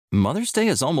Mother's Day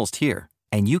is almost here,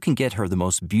 and you can get her the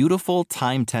most beautiful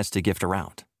time-tested gift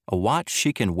around, a watch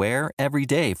she can wear every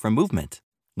day from Movement.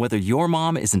 Whether your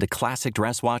mom is into classic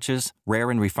dress watches, rare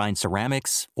and refined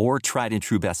ceramics, or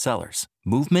tried-and-true bestsellers,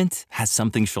 Movement has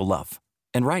something she'll love.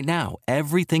 And right now,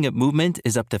 everything at Movement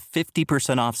is up to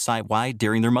 50% off site-wide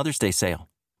during their Mother's Day sale.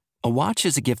 A watch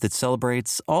is a gift that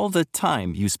celebrates all the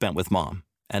time you spent with mom,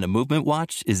 and a Movement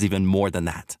watch is even more than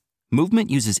that. Movement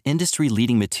uses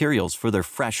industry-leading materials for their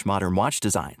fresh modern watch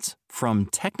designs, from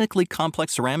technically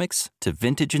complex ceramics to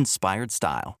vintage-inspired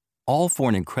style, all for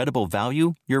an incredible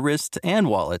value your wrist and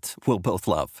wallet will both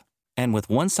love. And with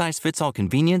one-size-fits-all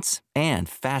convenience and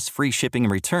fast free shipping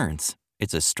and returns,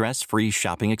 it's a stress-free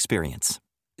shopping experience.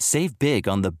 Save big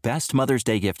on the best Mother's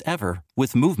Day gift ever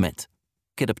with Movement.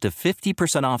 Get up to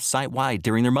 50% off site-wide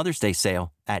during their Mother's Day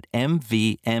sale at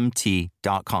mvmt.com.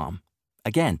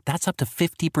 Again, that's up to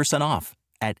 50% off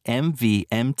at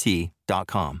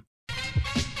mvmt.com.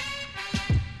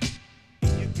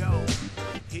 Here you go.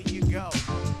 Here you go.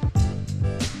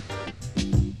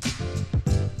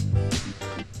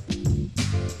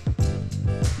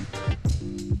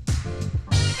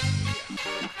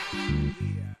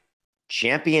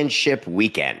 Championship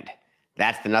weekend.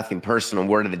 That's the Nothing Personal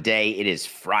word of the day. It is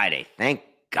Friday. Thank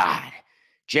God.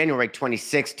 January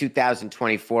 26,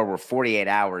 2024. We're 48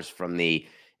 hours from the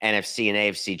NFC and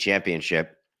AFC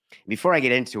championship. Before I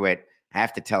get into it, I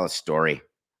have to tell a story.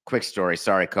 Quick story.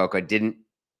 Sorry, Coco. I didn't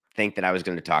think that I was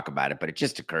going to talk about it, but it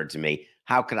just occurred to me.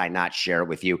 How could I not share it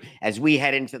with you as we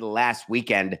head into the last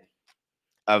weekend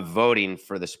of voting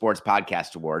for the Sports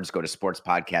Podcast Awards? Go to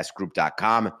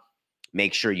sportspodcastgroup.com.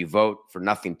 Make sure you vote for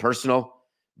Nothing Personal.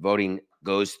 Voting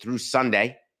goes through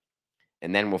Sunday,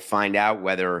 and then we'll find out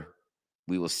whether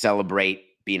we will celebrate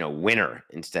being a winner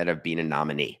instead of being a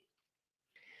nominee.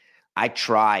 I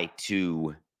try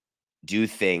to do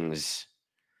things.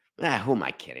 Who am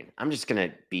I kidding? I'm just going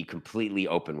to be completely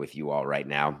open with you all right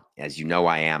now, as you know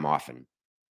I am often.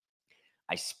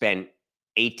 I spent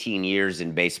 18 years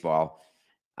in baseball.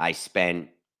 I spent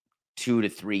 2 to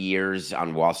 3 years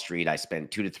on Wall Street. I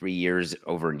spent 2 to 3 years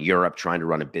over in Europe trying to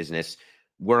run a business.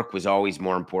 Work was always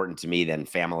more important to me than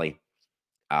family.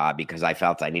 Because I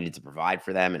felt I needed to provide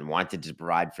for them and wanted to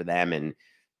provide for them. And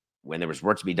when there was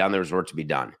work to be done, there was work to be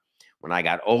done. When I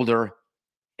got older,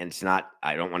 and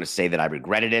I don't want to say that I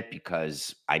regretted it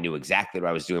because I knew exactly what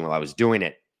I was doing while I was doing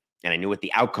it, and I knew what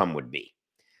the outcome would be.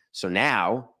 So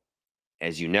now,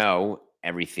 as you know,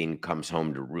 everything comes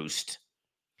home to roost.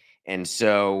 And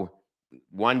so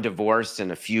one divorce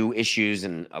and a few issues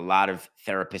and a lot of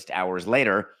therapist hours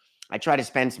later, I try to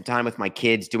spend some time with my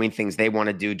kids doing things they want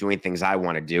to do, doing things I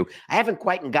want to do. I haven't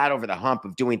quite got over the hump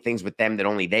of doing things with them that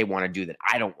only they want to do that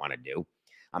I don't want to do.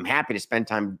 I'm happy to spend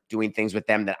time doing things with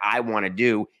them that I want to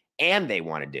do and they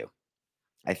want to do.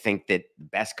 I think that the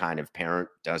best kind of parent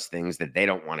does things that they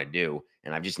don't want to do,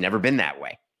 and I've just never been that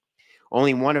way.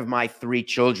 Only one of my 3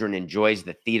 children enjoys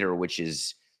the theater, which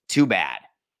is too bad.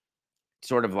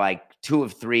 Sort of like 2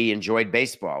 of 3 enjoyed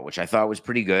baseball, which I thought was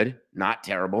pretty good, not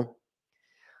terrible.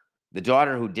 The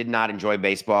daughter who did not enjoy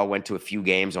baseball went to a few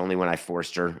games only when I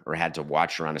forced her or had to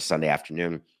watch her on a Sunday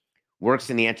afternoon, works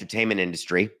in the entertainment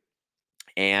industry,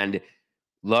 and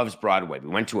loves Broadway. We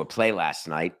went to a play last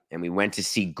night, and we went to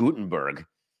see Gutenberg,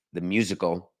 the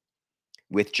musical,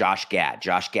 with Josh Gad.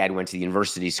 Josh Gad went to the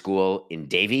university school in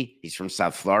Davie. He's from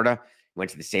South Florida. Went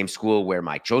to the same school where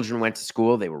my children went to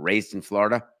school. They were raised in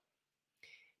Florida.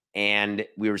 And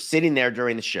we were sitting there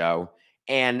during the show,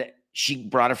 and she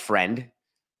brought a friend,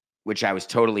 which I was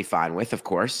totally fine with, of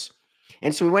course.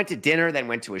 And so we went to dinner, then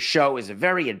went to a show. It was a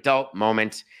very adult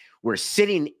moment. We're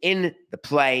sitting in the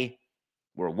play.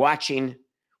 We're watching.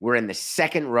 We're in the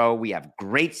second row. We have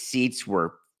great seats. We're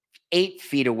 8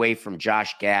 feet away from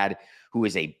Josh Gad, who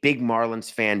is a big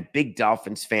Marlins fan, big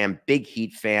Dolphins fan, big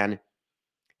Heat fan.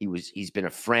 He's been a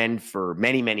friend for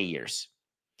many, many years.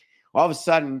 All of a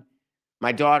sudden,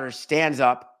 my daughter stands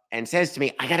up and says to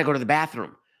me, "I got to go to the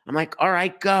bathroom." I'm like, "All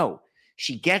right, go."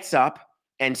 She gets up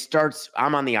and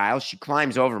I'm on the aisle. She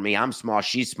climbs over me. I'm small.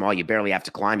 She's small. You barely have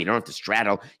to climb. You don't have to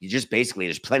straddle. You just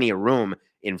there's plenty of room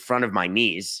in front of my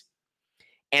knees.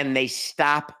 And they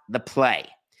stop the play.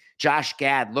 Josh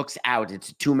Gad looks out. It's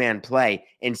a 2-man play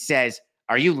and says,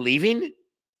 "Are you leaving?"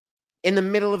 In the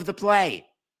middle of the play.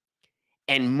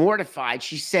 And mortified,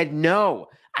 she said, "No,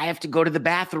 I have to go to the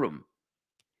bathroom."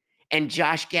 And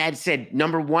Josh Gad said,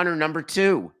 "Number 1 or number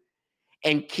 2?"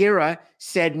 And Kira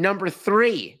said number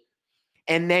 3.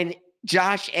 And then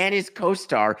Josh and his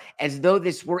co-star, as though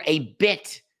this were a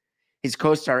bit, his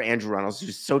co-star, Andrew Reynolds,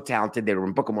 who's so talented. They were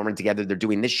in Book of Mormon together. They're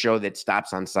doing this show that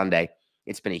stops on Sunday.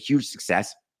 It's been a huge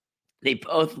success. They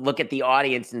both look at the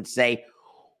audience and say,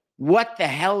 "What the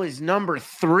hell is number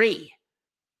 3?"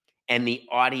 And the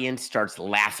audience starts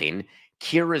laughing.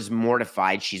 Kira's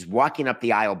mortified. She's walking up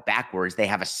the aisle backwards. They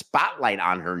have a spotlight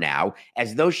on her now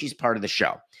as though she's part of the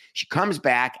show. She comes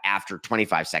back after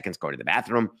 25 seconds, going to the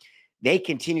bathroom. They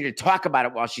continue to talk about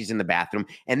it while she's in the bathroom.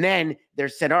 And then they're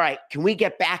said, "All right, can we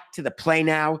get back to the play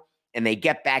now?" And they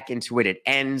get back into it. It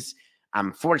ends.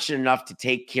 I'm fortunate enough to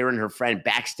take Kira and her friend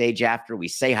backstage after. We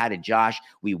say hi to Josh.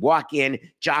 We walk in.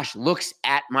 Josh looks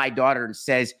at my daughter and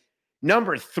says,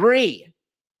 "Number 3.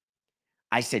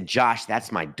 I said, "Josh,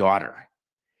 that's my daughter."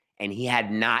 And he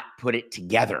had not put it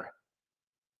together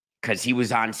because he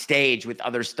was on stage with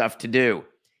other stuff to do.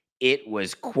 It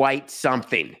was quite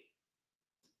something.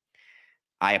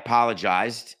 I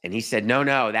apologized, and he said,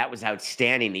 no, that was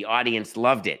outstanding. The audience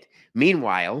loved it.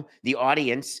 Meanwhile, the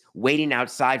audience waiting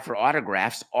outside for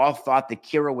autographs all thought that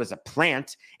Kira was a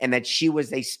plant and that she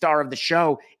was a star of the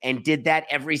show and did that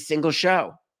every single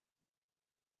show.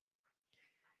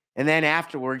 And then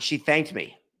afterwards, she thanked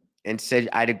me and said,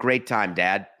 "I had a great time,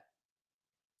 Dad."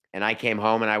 And I came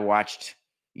home and I watched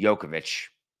Djokovic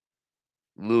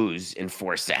lose in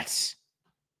 4 sets.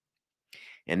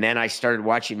 And then I started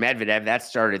watching Medvedev. That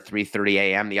started at 3:30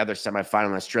 a.m., the other semifinal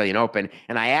in the Australian Open.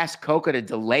 And I asked Coco to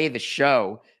delay the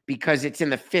show because it's in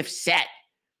the 5th set.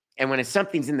 And when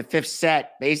something's in the 5th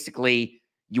set, basically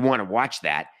you want to watch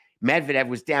that. Medvedev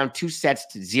was down 2 sets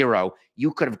to 0.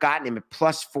 You could have gotten him at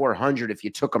plus 400 if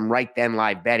you took him right then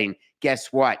live betting.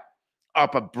 Guess what?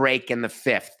 Up a break in the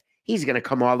 5th. He's going to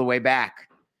come all the way back.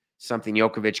 Something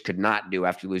Djokovic could not do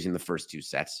after losing the first 2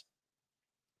 sets.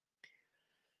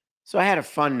 So I had a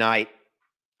fun night.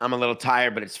 I'm a little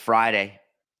tired, but it's Friday.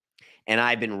 And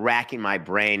I've been racking my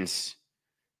brains.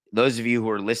 Those of you who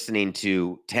are listening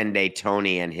to 10-Day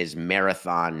Tony and his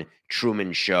marathon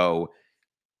Truman Show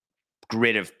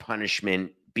grid of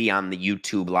punishment be on the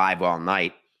YouTube live all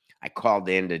night, I called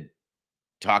in to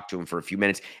talk to him for a few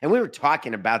minutes. And we were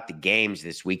talking about the games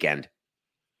this weekend.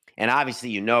 And obviously,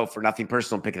 you know, for Nothing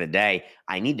Personal Pick of the Day,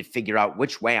 I need to figure out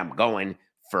which way I'm going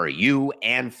for you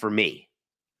and for me.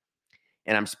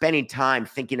 And I'm spending time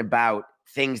thinking about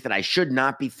things that I should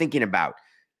not be thinking about.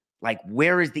 Like,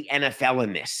 where is the NFL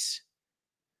in this?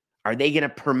 Are they going to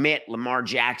permit Lamar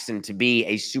Jackson to be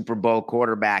a Super Bowl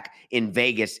quarterback in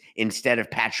Vegas instead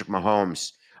of Patrick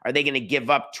Mahomes? Are they going to give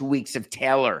up 2 weeks of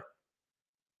Taylor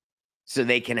so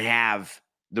they can have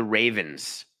the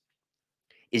Ravens?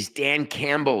 Is Dan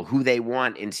Campbell who they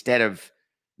want instead of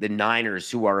the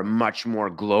Niners, who are a much more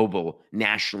global,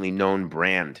 nationally known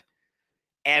brand?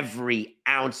 Every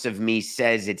ounce of me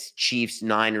says it's Chiefs,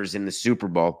 Niners in the Super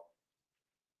Bowl.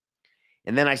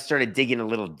 And then I started digging a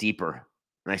little deeper,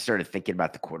 and I started thinking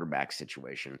about the quarterback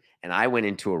situation. And I went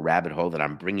into a rabbit hole that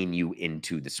I'm bringing you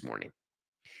into this morning.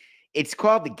 It's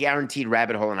called the guaranteed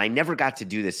rabbit hole, and I never got to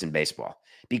do this in baseball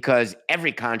because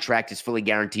every contract is fully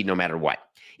guaranteed no matter what.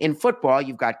 In football,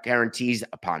 you've got guarantees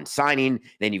upon signing.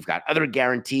 Then you've got other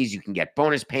guarantees. You can get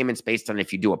bonus payments based on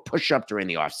if you do a push-up during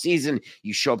the offseason,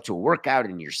 you show up to a workout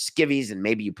in your skivvies, and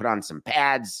maybe you put on some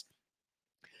pads,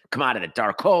 come out of the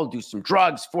dark hole, do some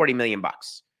drugs, $40 million.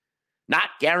 Not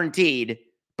guaranteed,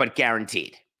 but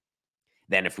guaranteed.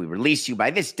 Then if we release you by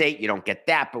this date, you don't get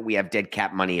that, but we have dead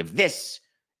cap money of this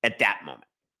at that moment.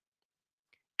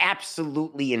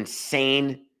 Absolutely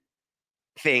insane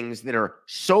things that are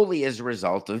solely as a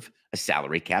result of a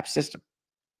salary cap system.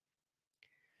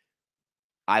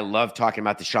 I love talking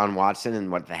about Deshaun Watson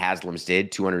and what the Haslams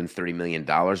did, $230 million.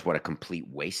 What a complete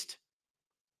waste.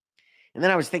 And then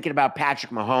I was thinking about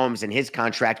Patrick Mahomes and his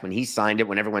contract when he signed it,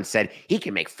 when everyone said he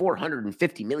can make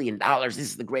 $450 million. This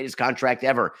is the greatest contract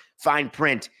ever. Fine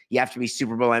print. You have to be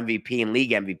Super Bowl MVP and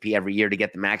league MVP every year to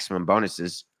get the maximum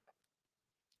bonuses.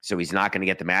 So he's not going to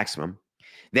get the maximum.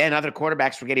 Then other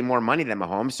quarterbacks were getting more money than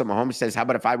Mahomes. So Mahomes says, how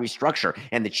about if I restructure?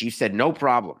 And the Chiefs said, no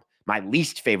problem. My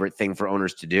least favorite thing for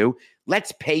owners to do.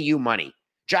 Let's pay you money.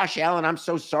 Josh Allen, I'm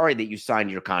so sorry that you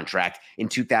signed your contract in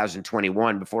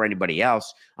 2021 before anybody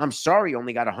else. I'm sorry you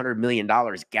only got $100 million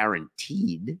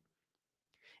guaranteed.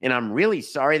 And I'm really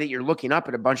sorry that you're looking up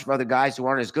at a bunch of other guys who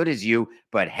aren't as good as you.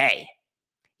 But hey,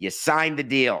 you signed the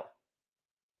deal.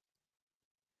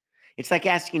 It's like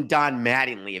asking Don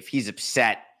Mattingly if he's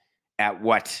upset at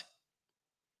what,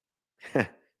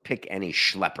 pick any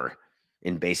schlepper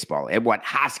in baseball, at what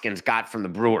Hoskins got from the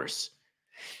Brewers.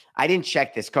 I didn't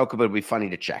check this, Coco, but it would be funny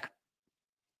to check.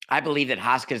 I believe that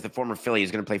Hoskins, the former Philly,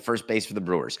 is going to play first base for the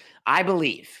Brewers. I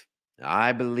believe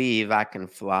I can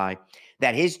fly,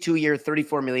 that his 2-year,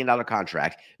 $34 million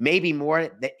contract may be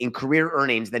more in career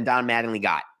earnings than Don Mattingly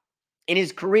got in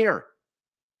his career.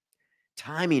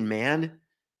 Timing, man.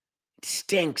 It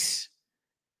stinks.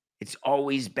 It's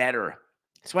always better.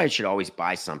 That's why you should always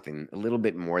buy something a little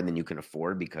bit more than you can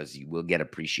afford, because you will get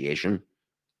appreciation.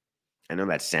 I know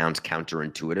that sounds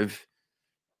counterintuitive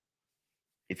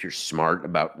if you're smart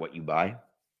about what you buy.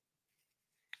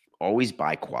 Always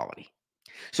buy quality.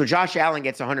 So Josh Allen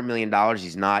gets $100 million.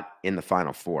 He's not in the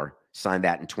Final Four. Signed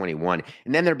that in 21.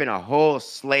 And then there have been a whole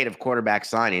slate of quarterback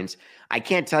signings. I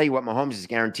can't tell you what Mahomes is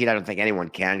guaranteed. I don't think anyone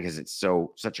can, because it's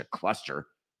such a cluster.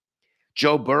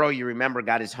 Joe Burrow, you remember,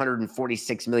 got his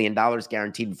 $146 million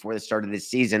guaranteed before the start of this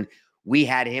season. We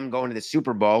had him going to the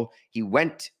Super Bowl. He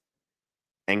went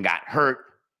and got hurt.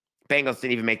 Bengals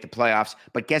didn't even make the playoffs.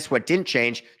 But guess what didn't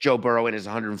change? Joe Burrow and his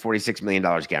 $146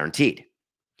 million guaranteed.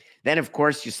 Then, of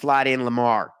course, you slide in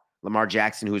Lamar. Lamar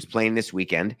Jackson, who is playing this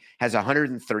weekend, has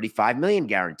 $135 million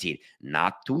guaranteed.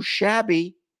 Not too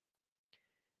shabby.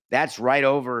 That's right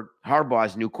over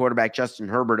Harbaugh's new quarterback, Justin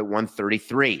Herbert, at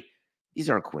 133. These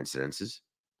aren't coincidences.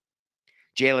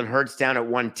 Jalen Hurts down at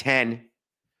 110.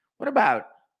 What about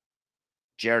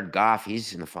Jared Goff?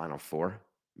 He's in the Final Four.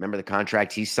 Remember the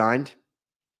contract he signed?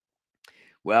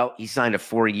 Well, he signed a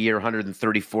 4-year,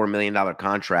 $134 million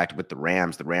contract with the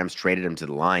Rams. The Rams traded him to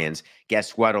the Lions.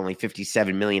 Guess what? Only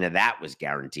 $57 million of that was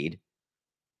guaranteed.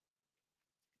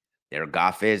 There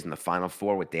Goff is in the Final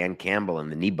Four with Dan Campbell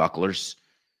and the knee bucklers,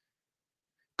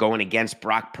 going against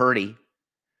Brock Purdy,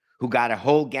 who got a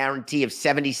whole guarantee of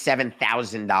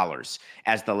 $77,000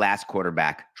 as the last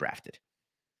quarterback drafted.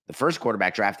 The first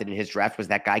quarterback drafted in his draft was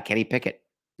that guy, Kenny Pickett,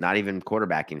 not even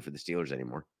quarterbacking for the Steelers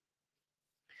anymore.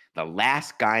 The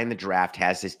last guy in the draft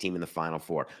has his team in the Final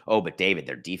Four. Oh, but David,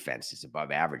 their defense is above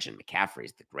average, and McCaffrey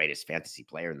is the greatest fantasy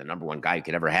player and the number one guy you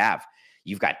could ever have.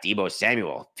 You've got Deebo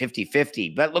Samuel,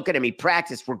 50-50. But look at him. He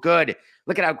practiced. We're good.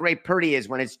 Look at how great Purdy is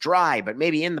when it's dry, but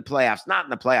maybe in the playoffs, not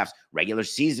in the playoffs. Regular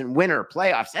season winner,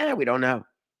 playoffs. We don't know.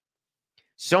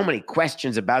 So many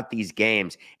questions about these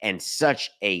games and such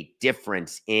a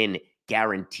difference in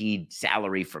guaranteed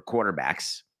salary for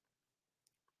quarterbacks.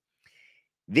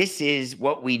 This is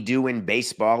what we do in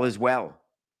baseball as well.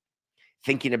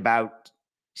 Thinking about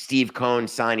Steve Cohen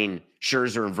signing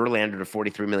Scherzer and Verlander to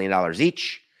 $43 million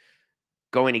each,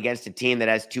 going against a team that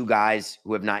has two guys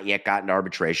who have not yet gotten to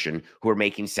arbitration who are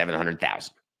making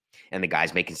 $700,000. And the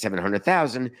guys making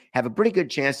 $700,000 have a pretty good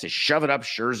chance to shove it up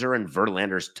Scherzer and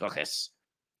Verlander's tuchus.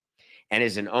 And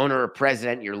as an owner or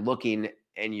president, you're looking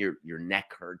and your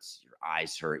neck hurts, your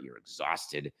eyes hurt, you're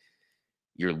exhausted.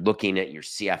 You're looking at your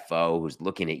CFO who's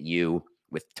looking at you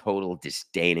with total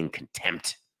disdain and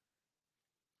contempt.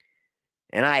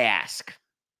 And I ask,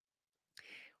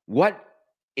 what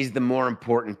is the more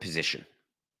important position?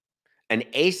 An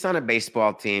ace on a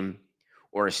baseball team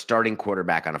or a starting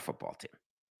quarterback on a football team?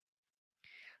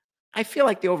 I feel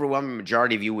like the overwhelming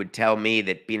majority of you would tell me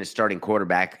that being a starting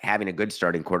quarterback, having a good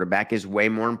starting quarterback, is way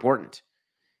more important.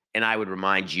 And I would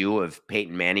remind you of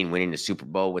Peyton Manning winning the Super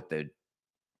Bowl with the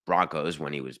Broncos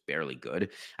when he was barely good.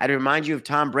 I'd remind you of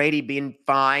Tom Brady being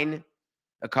fine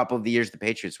a couple of the years the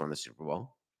Patriots won the Super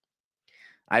Bowl.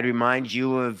 I'd remind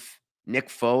you of Nick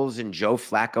Foles and Joe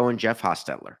Flacco and Jeff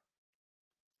Hostetler.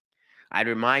 I'd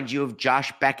remind you of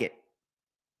Josh Beckett,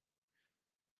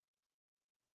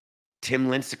 Tim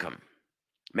Lincecum,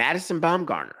 Madison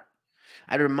Bumgarner.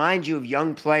 I'd remind you of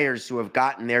young players who have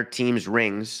gotten their teams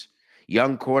rings,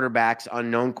 young quarterbacks,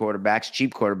 unknown quarterbacks,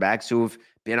 cheap quarterbacks who have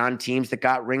been on teams that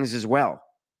got rings as well.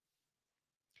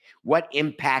 What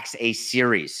impacts a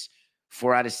series?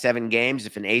 4 out of 7 games.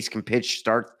 If an ace can pitch,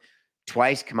 start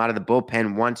twice, come out of the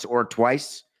bullpen once or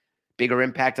twice, bigger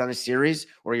impact on a series,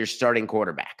 or your starting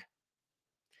quarterback?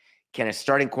 Can a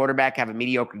starting quarterback have a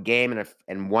mediocre game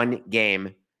and one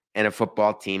game and a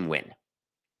football team win?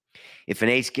 If an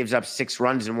ace gives up 6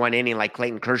 runs in one inning like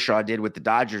Clayton Kershaw did with the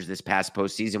Dodgers this past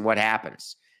postseason, what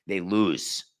happens? They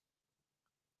lose.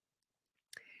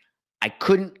 I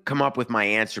couldn't come up with my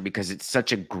answer because it's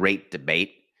such a great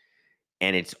debate,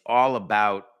 and it's all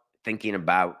about thinking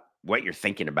about what you're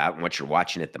thinking about and what you're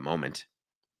watching at the moment.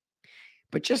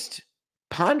 But just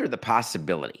ponder the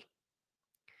possibility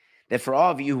that for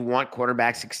all of you who want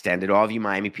quarterbacks extended, all of you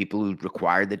Miami people who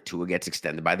require that Tua gets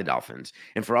extended by the Dolphins,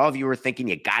 and for all of you who are thinking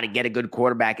you got to get a good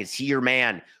quarterback, is he your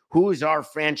man? Who is our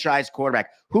franchise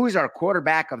quarterback? Who is our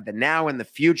quarterback of the now and the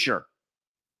future?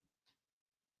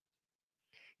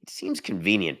 It seems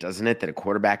convenient, doesn't it, that a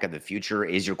quarterback of the future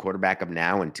is your quarterback of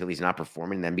now until he's not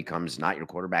performing, then becomes not your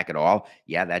quarterback at all.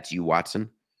 Yeah, that's you, Watson.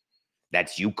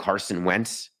 That's you, Carson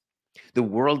Wentz. The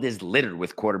world is littered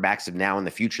with quarterbacks of now and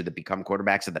the future that become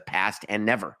quarterbacks of the past and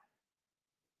never.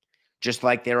 Just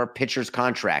like there are pitchers'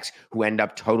 contracts who end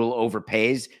up total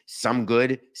overpays, some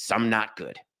good, some not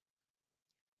good.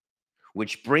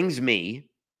 Which brings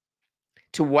me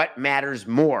to what matters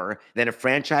more than a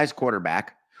franchise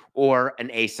quarterback or an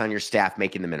ace on your staff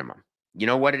making the minimum. You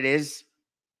know what it is?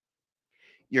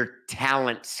 Your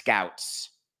talent scouts,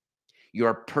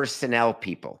 your personnel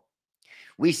people.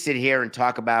 We sit here and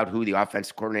talk about who the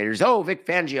offensive coordinator is. Oh, Vic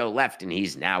Fangio left and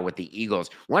he's now with the Eagles.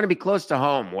 Want to be close to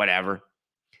home, whatever.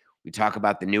 We talk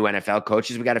about the new NFL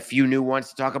coaches. We got a few new ones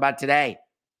to talk about today.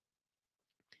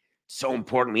 So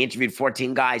important. We interviewed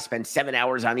 14 guys, spent 7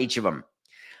 hours on each of them.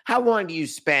 How long do you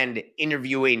spend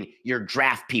interviewing your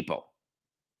draft people?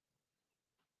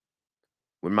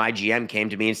 When my GM came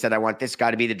to me and said, I want this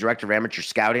guy to be the director of amateur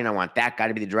scouting, I want that guy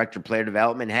to be the director of player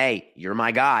development. Hey, you're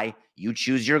my guy. You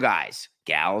choose your guys,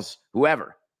 gals,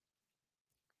 whoever.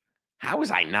 How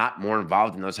was I not more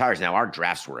involved in those hires? Now, our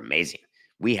drafts were amazing.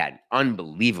 We had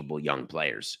unbelievable young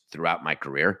players throughout my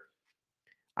career.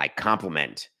 I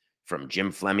compliment from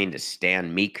Jim Fleming to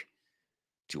Stan Meek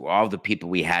to all the people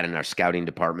we had in our scouting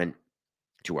department,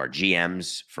 to our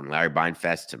GMs from Larry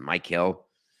Beinfest to Mike Hill,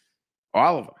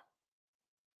 all of them.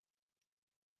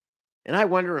 And I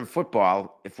wonder in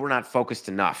football if we're not focused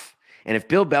enough. And if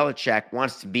Bill Belichick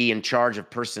wants to be in charge of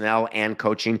personnel and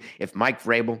coaching, if Mike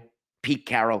Vrabel, Pete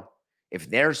Carroll, if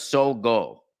their sole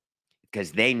goal,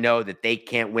 because they know that they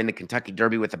can't win the Kentucky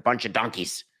Derby with a bunch of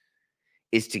donkeys,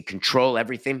 is to control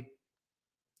everything,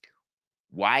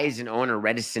 why is an owner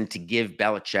reticent to give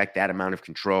Belichick that amount of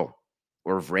control,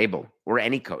 or Vrabel, or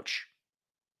any coach?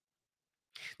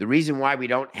 The reason why we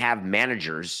don't have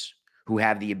managers who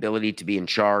have the ability to be in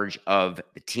charge of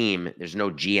the team, there's no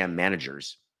GM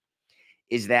managers,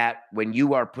 is that when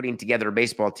you are putting together a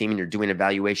baseball team and you're doing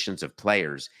evaluations of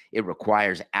players, it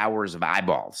requires hours of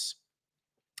eyeballs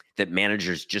that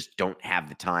managers just don't have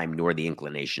the time nor the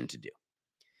inclination to do.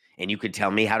 And you could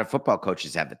tell me how do football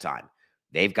coaches have the time?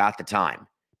 They've got the time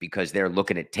because they're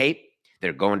looking at tape.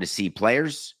 They're going to see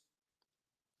players.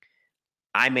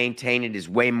 I maintain it is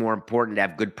way more important to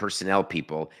have good personnel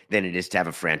people than it is to have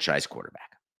a franchise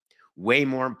quarterback. Way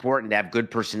more important to have good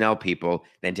personnel people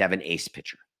than to have an ace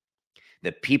pitcher.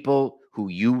 The people who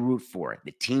you root for,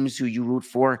 the teams who you root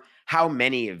for, how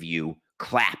many of you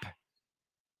clap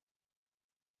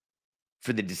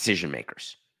for the decision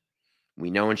makers?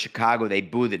 We know in Chicago they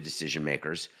boo the decision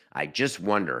makers. I just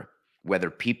wonder whether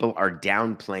people are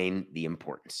downplaying the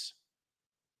importance.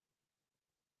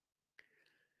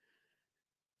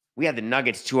 We had the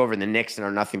Nuggets 2 over the Knicks in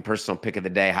our nothing personal pick of the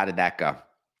day. How did that go?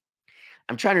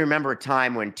 I'm trying to remember a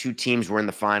time when two teams were in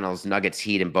the finals, Nuggets,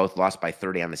 Heat, and both lost by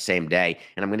 30 on the same day.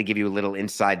 And I'm going to give you a little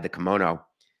inside the kimono.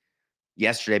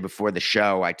 Yesterday before the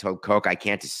show, I told Coke I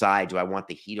can't decide. Do I want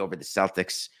the Heat over the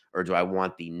Celtics or do I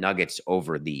want the Nuggets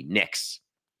over the Knicks?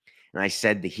 And I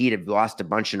said the Heat have lost a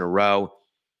bunch in a row.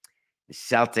 The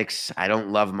Celtics, I don't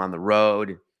love them on the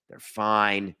road. They're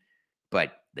fine.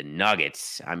 But the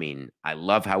Nuggets, I mean, I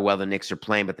love how well the Knicks are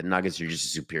playing, but the Nuggets are just a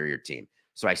superior team.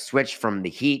 So I switched from the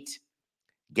Heat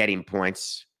getting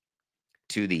points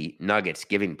to the Nuggets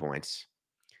giving points,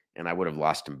 and I would have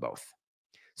lost them both.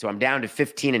 So I'm down to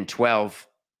 15-12,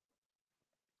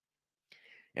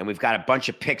 and we've got a bunch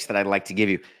of picks that I'd like to give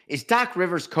you. Is Doc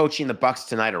Rivers coaching the Bucks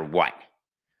tonight or what?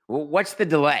 Well, what's the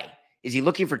delay? Is he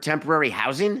looking for temporary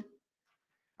housing?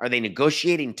 Are they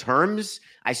negotiating terms?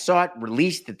 I saw it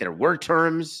released that there were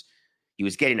terms. He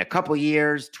was getting a couple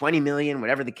years, 20 million,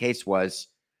 whatever the case was.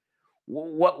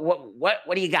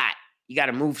 What do you got? You got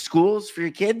to move schools for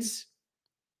your kids?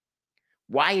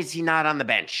 Why is he not on the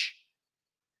bench?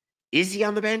 Is he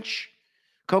on the bench?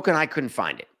 Coke and I couldn't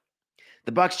find it.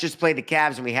 The Bucks just played the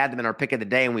Cavs, and we had them in our pick of the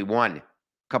day, and we won a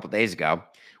couple days ago.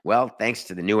 Well, thanks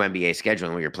to the new NBA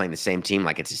scheduling where you're playing the same team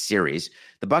like it's a series,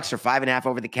 the Bucks are 5.5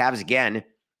 over the Cavs again,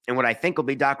 and what I think will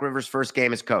be Doc Rivers' first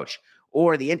game as coach,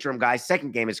 or the interim guy's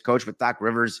second game as coach with Doc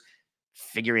Rivers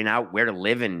figuring out where to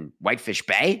live in Whitefish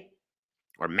Bay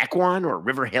or Mequon or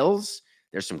River Hills.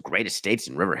 There's some great estates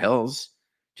in River Hills.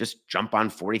 Just jump on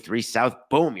 43 South.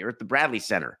 Boom, you're at the Bradley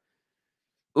Center.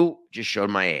 Ooh, just showed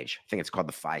my age. I think it's called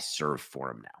the Fiserv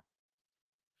Forum now.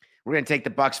 We're going to take the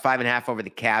Bucks 5.5 over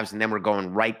the Cavs, and then we're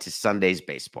going right to Sunday's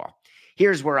baseball.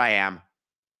 Here's where I am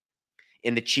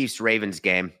in the Chiefs-Ravens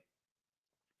game.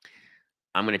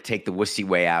 I'm going to take the wussy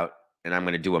way out, and I'm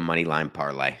going to do a money line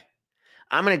parlay.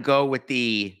 I'm going to go with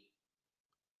the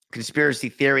conspiracy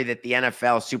theory that the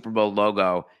NFL Super Bowl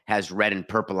logo has red and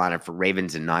purple on it for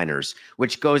Ravens and Niners,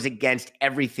 which goes against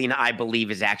everything I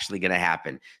believe is actually going to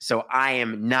happen. So I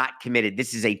am not committed.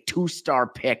 This is a 2-star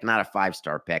pick, not a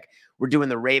 5-star pick. We're doing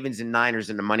the Ravens and Niners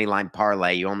in the money line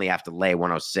parlay. You only have to lay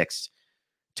 106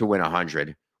 to win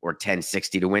 100 or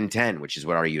 1060 to win 10, which is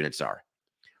what our units are.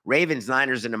 Ravens,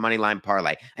 Niners in a money line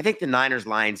parlay. I think the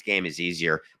Niners-Lions game is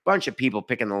easier. Bunch of people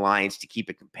picking the Lions to keep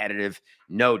it competitive.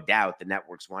 No doubt the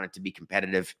networks want it to be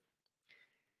competitive.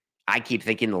 I keep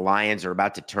thinking the Lions are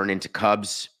about to turn into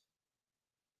Cubs.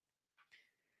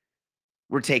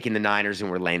 We're taking the Niners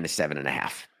and we're laying the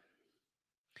 7.5.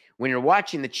 When you're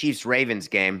watching the Chiefs-Ravens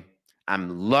game,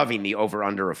 I'm loving the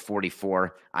over-under of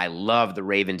 44. I love the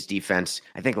Ravens defense.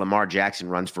 I think Lamar Jackson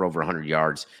runs for over 100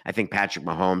 yards. I think Patrick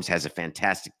Mahomes has a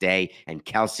fantastic day, and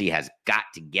Kelsey has got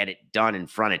to get it done in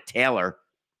front of Taylor.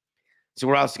 So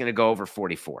we're also going to go over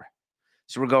 44.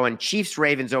 So we're going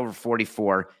Chiefs-Ravens over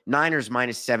 44, Niners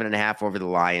minus 7.5 over the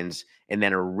Lions, and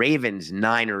then a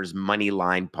Ravens-Niners money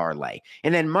line parlay.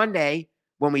 And then Monday,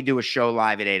 when we do a show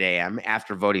live at 8 a.m.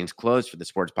 after voting's closed for the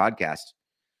Sports Podcast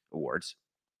Awards,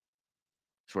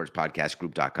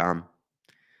 sportspodcastgroup.com.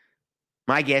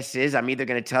 My guess is I'm either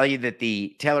going to tell you that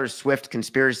the Taylor Swift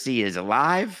conspiracy is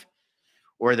alive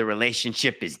or the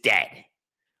relationship is dead.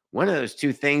 One of those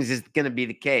two things is going to be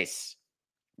the case.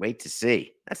 Wait to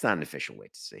see. That's not an official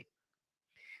wait to see.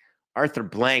 Arthur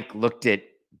Blank looked at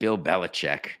Bill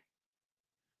Belichick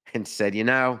and said, you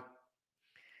know,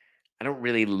 I don't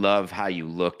really love how you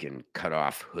look in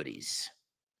cut-off hoodies.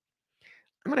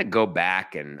 I'm going to go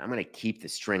back and I'm going to keep the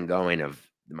string going of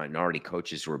the minority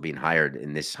coaches who are being hired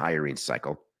in this hiring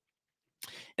cycle.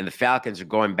 And the Falcons are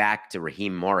going back to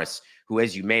Raheem Morris, who,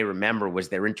 as you may remember, was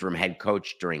their interim head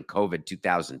coach during COVID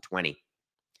 2020.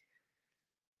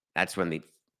 That's when the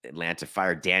Atlanta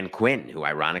fired Dan Quinn, who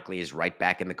ironically is right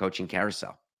back in the coaching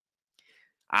carousel.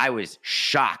 I was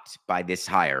shocked by this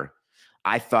hire.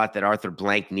 I thought that Arthur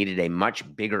Blank needed a much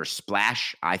bigger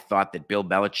splash. I thought that Bill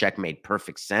Belichick made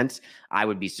perfect sense. I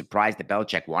would be surprised that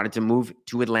Belichick wanted to move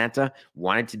to Atlanta,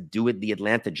 wanted to do the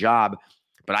Atlanta job,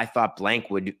 but I thought Blank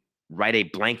would write a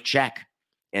blank check.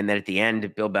 And then at the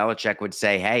end, Bill Belichick would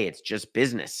say, hey, it's just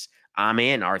business. I'm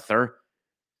in, Arthur.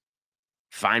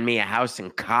 Find me a house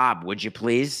in Cobb, would you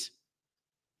please?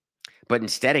 But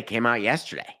instead, it came out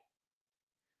yesterday.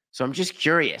 So I'm just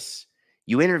curious.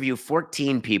 You interview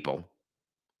 14 people.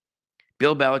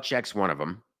 Bill Belichick's one of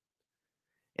them.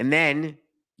 And then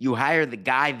you hire the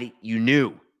guy that you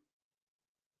knew.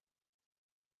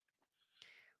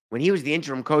 When he was the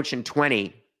interim coach in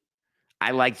 20,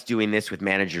 I liked doing this with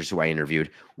managers who I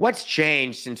interviewed. What's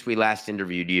changed since we last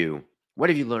interviewed you? What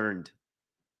have you learned?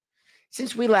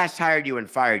 Since we last hired you and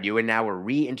fired you, and now we're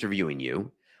re-interviewing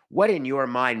you, what in your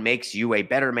mind makes you a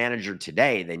better manager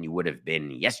today than you would have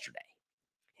been yesterday?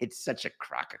 It's such a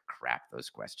crock of crap, those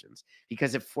questions,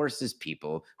 because it forces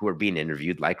people who are being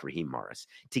interviewed, like Raheem Morris,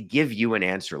 to give you an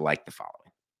answer like the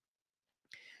following.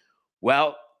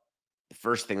 Well, the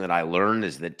first thing that I learned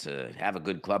is that to have a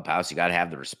good clubhouse, you got to have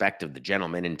the respect of the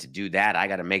gentleman. And to do that, I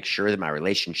got to make sure that my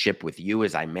relationship with you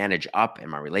as I manage up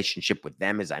and my relationship with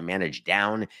them as I manage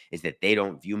down is that they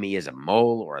don't view me as a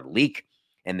mole or a leak,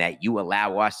 and that you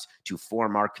allow us to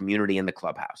form our community in the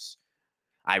clubhouse.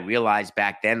 I realized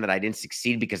back then that I didn't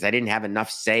succeed because I didn't have enough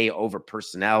say over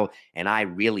personnel, and I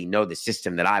really know the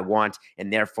system that I want,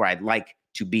 and therefore I'd like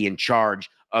to be in charge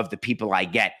of the people I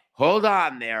get. Hold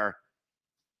on there,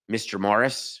 Mr.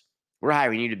 Morris. We're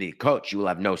hiring you to be the coach. You will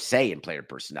have no say in player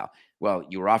personnel. Well,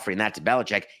 you were offering that to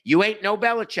Belichick. You ain't no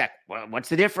Belichick. Well, what's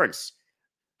the difference?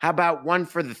 How about one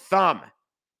for the thumb?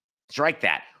 Strike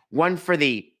that. One for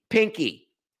the pinky.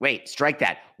 Wait, strike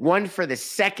that. One for the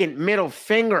second middle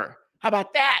finger. How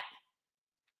about that?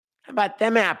 How about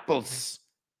them apples?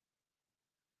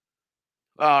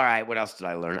 All right, what else did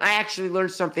I learn? I actually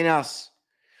learned something else.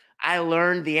 I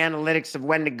learned the analytics of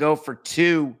when to go for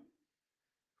two.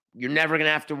 You're never going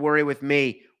to have to worry with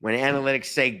me. When analytics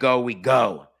say go, we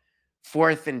go.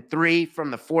 4th and 3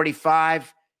 from the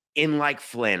 45, in like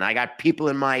Flynn. I got people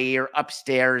in my ear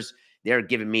upstairs. They're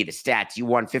giving me the stats. You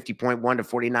won 50.1 to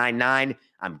 49.9.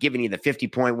 I'm giving you the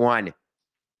 50.1.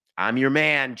 I'm your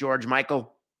man, George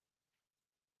Michael.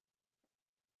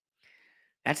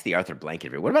 That's the Arthur Blank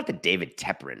interview. What about the David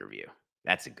Tepper interview?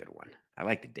 That's a good one. I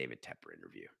like the David Tepper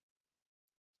interview.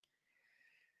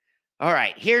 All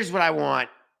right, here's what I want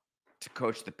to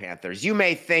coach the Panthers. You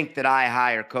may think that I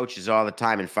hire coaches all the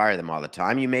time and fire them all the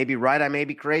time. You may be right. I may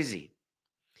be crazy.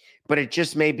 But it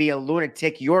just may be a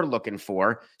lunatic you're looking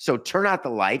for. So turn out the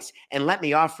lights and let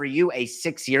me offer you a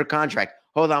 6-year contract.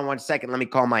 Hold on one second. Let me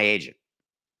call my agent.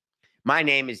 My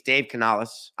name is Dave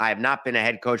Canales. I have not been a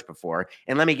head coach before.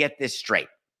 And let me get this straight,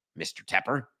 Mr.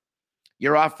 Tepper.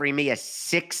 You're offering me a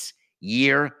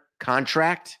 6-year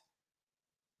contract?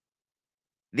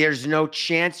 There's no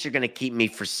chance you're going to keep me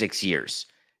for 6 years.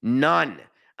 None.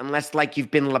 Unless like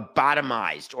you've been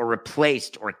lobotomized or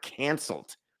replaced or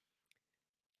canceled.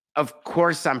 Of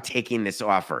course I'm taking this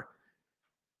offer.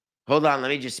 Hold on, let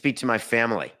me just speak to my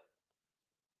family.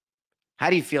 How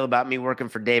do you feel about me working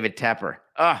for David Tepper?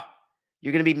 Oh,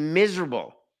 you're going to be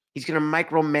miserable. He's going to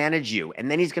micromanage you, and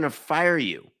then he's going to fire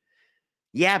you.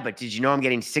 Yeah, but did you know I'm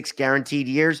getting 6 guaranteed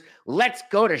years? Let's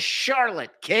go to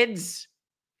Charlotte, kids.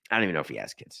 I don't even know if he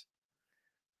has kids.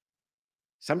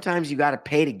 Sometimes you got to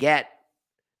pay to get,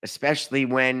 especially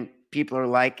when people are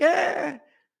like,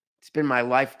 it's been my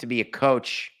life to be a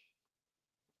coach.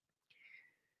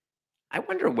 I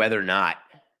wonder whether or not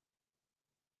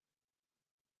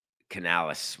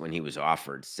Canales, when he was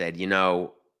offered, said,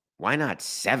 why not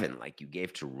 7 like you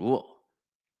gave to Rule?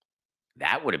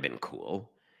 That would have been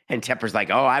cool. And Tepper's like,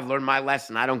 oh, I've learned my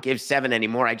lesson. I don't give 7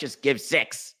 anymore. I just give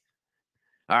 6.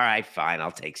 All right, fine.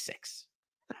 I'll take 6.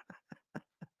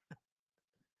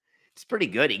 It's pretty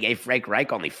good. He gave Frank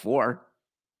Reich only 4.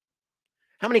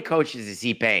 How many coaches is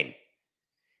he paying?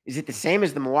 Is it the same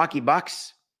as the Milwaukee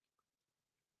Bucks?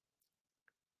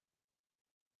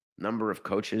 Number of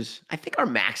coaches? I think our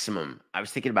maximum, I was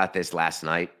thinking about this last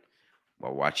night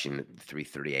while watching the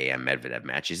 3:30 a.m. Medvedev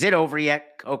match. Is it over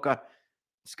yet, Coca?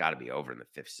 It's got to be over in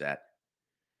the 5th set.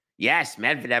 Yes,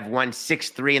 Medvedev won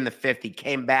 6-3 in the 5th. He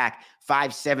came back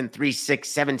 5-7, 3-6,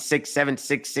 7-6,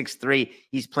 7-6, 6-3.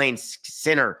 He's playing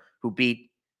Sinner, who beat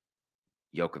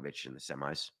Djokovic in the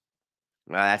semis.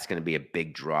 Well, that's going to be a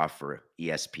big draw for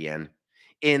ESPN.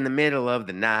 In the middle of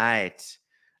the night,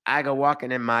 I go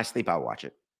walking in my sleep. I'll watch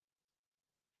it.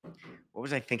 What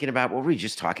was I thinking about? What were we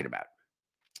just talking about?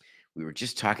 We were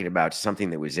just talking about something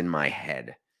that was in my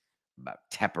head about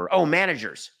Tepper. Oh,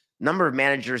 managers. Number of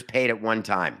managers paid at one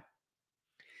time.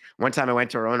 One time I went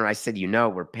to our owner. I said,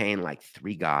 we're paying like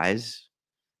 3 guys.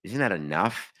 Isn't that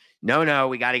enough? No,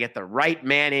 we got to get the right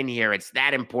man in here. It's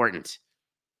that important.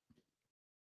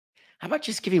 How about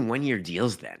just giving 1-year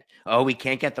deals then? Oh, we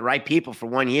can't get the right people for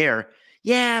 1 year.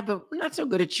 Yeah, but we're not so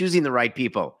good at choosing the right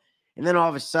people. And then all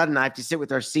of a sudden I have to sit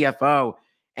with our CFO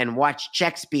and watch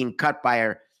checks being cut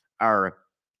by our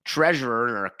treasurer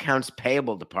and our accounts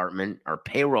payable department, our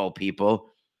payroll people.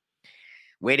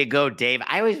 Way to go, Dave.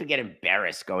 I always would get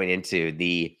embarrassed going into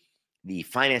the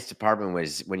finance department.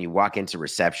 Was when you walk into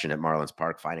reception at Marlins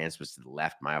Park, finance was to the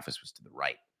left. My office was to the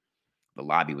right. The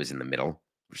lobby was in the middle.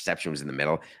 Reception was in the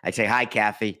middle. I'd say, hi,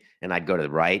 Kathy, and I'd go to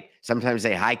the right. Sometimes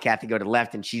say, hi, Kathy, go to the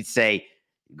left, and she'd say,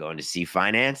 you going to see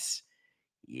finance?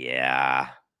 Yeah,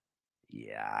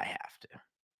 I have to.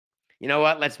 You know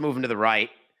what? Let's move him to the right.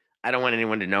 I don't want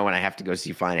anyone to know when I have to go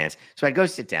see finance. So I'd go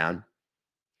sit down,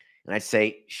 and I'd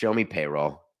say, show me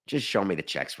payroll. Just show me the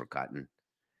checks we're cutting.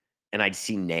 And I'd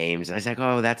see names, and I was like,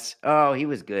 he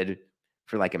was good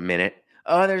for like a minute.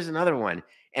 Oh, there's another one.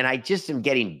 And I just am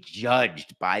getting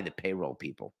judged by the payroll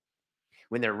people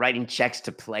when they're writing checks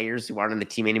to players who aren't on the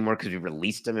team anymore because we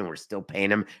released them and we're still paying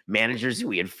them, managers who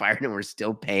we had fired and we're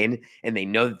still paying, and they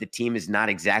know that the team is not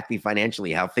exactly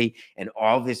financially healthy, and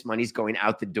all this money's going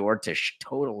out the door to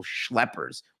total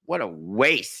schleppers. What a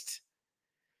waste.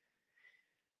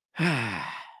 You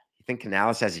think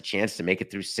Canales has a chance to make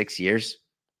it through 6 years?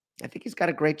 I think he's got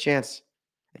a great chance.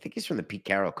 I think he's from the Pete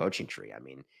Carroll coaching tree. I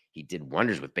mean, he did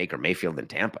wonders with Baker Mayfield in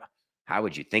Tampa. How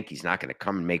would you think he's not going to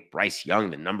come and make Bryce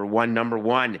Young the number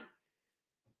one?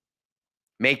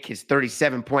 Make his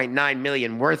 $37.9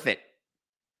 million worth it.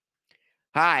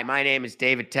 Hi, my name is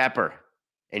David Tepper,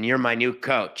 and you're my new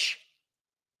coach.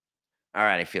 All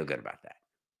right, I feel good about that.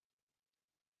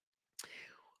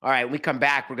 All right, when we come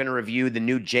back, we're going to review the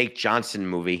new Jake Johnson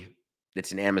movie.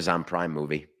 That's an Amazon Prime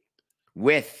movie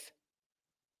with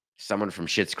someone from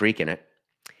Schitt's Creek in it.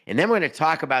 And then we're going to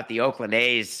talk about the Oakland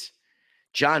A's.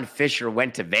 John Fisher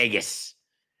went to Vegas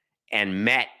and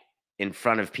met in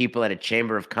front of people at a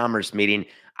Chamber of Commerce meeting.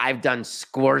 I've done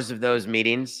scores of those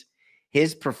meetings.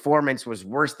 His performance was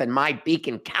worse than my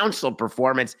Beacon Council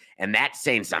performance, and that's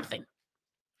saying something.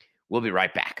 We'll be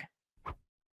right back.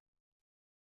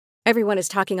 Everyone is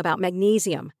talking about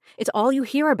magnesium. It's all you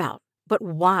hear about. But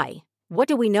why? What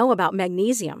do we know about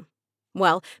magnesium?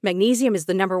 Well, magnesium is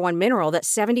the number 1 mineral that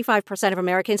 75% of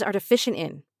Americans are deficient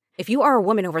in. If you are a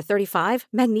woman over 35,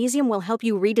 magnesium will help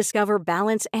you rediscover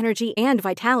balance, energy, and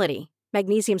vitality.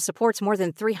 Magnesium supports more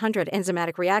than 300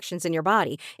 enzymatic reactions in your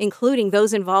body, including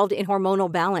those involved in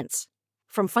hormonal balance.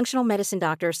 From functional medicine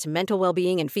doctors to mental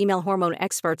well-being and female hormone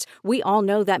experts, we all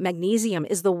know that magnesium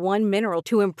is the one mineral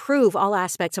to improve all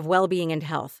aspects of well-being and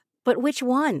health. But which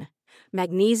one?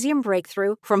 Magnesium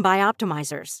Breakthrough from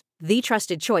Bioptimizers, the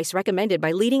trusted choice recommended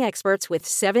by leading experts with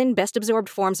 7 best-absorbed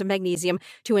forms of magnesium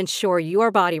to ensure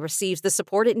your body receives the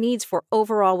support it needs for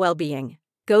overall well-being.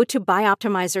 Go to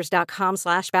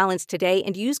bioptimizers.com/balance today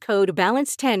and use code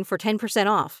BALANCE10 for 10%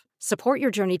 off. Support your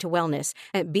journey to wellness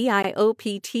at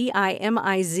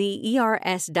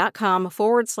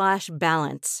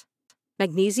bioptimizers.com/balance.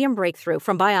 Magnesium Breakthrough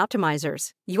from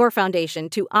Bioptimizers, your foundation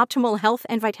to optimal health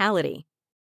and vitality.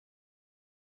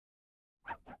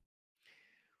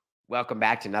 Welcome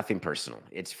back to Nothing Personal.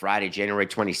 It's Friday, January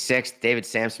 26th. David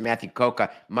Sampson, Matthew Coca,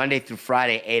 Monday through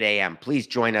Friday, 8 a.m. Please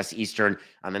join us Eastern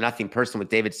on the Nothing Personal with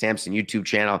David Sampson YouTube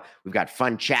channel. We've got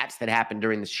fun chats that happen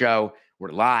during the show.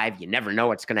 We're live. You never know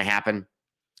what's going to happen.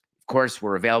 Of course,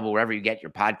 we're available wherever you get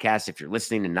your podcasts if you're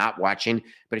listening and not watching.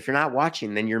 But if you're not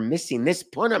watching, then you're missing this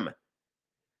punum.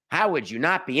 How would you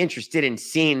not be interested in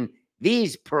seeing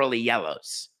these pearly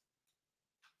yellows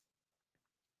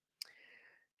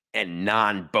and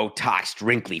non-Botoxed,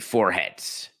 wrinkly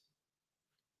foreheads?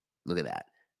 Look at that.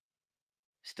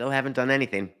 Still haven't done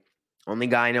anything. Only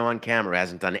guy I know on camera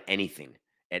hasn't done anything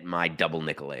at my double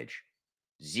nickel age.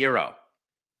 Zero.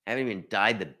 Haven't even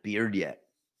dyed the beard yet.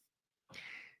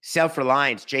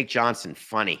 Self-reliance, Jake Johnson,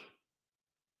 funny.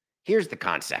 Here's the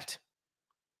concept.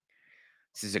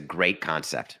 This is a great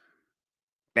concept.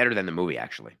 Better than the movie,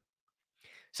 actually.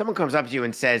 Someone comes up to you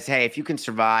and says, hey, if you can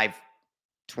survive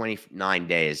 29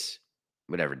 days,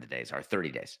 whatever the days are,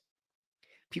 30 days.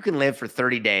 If you can live for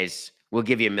 30 days, we'll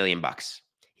give you $1 million.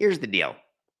 Here's the deal.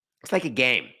 It's like a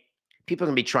game. People are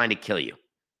going to be trying to kill you.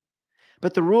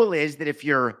 But the rule is that if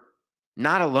you're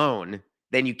not alone,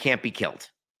 then you can't be killed.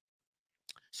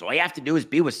 So all you have to do is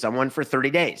be with someone for 30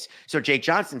 days. So Jake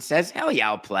Johnson says, hell yeah,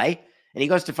 I'll play. And he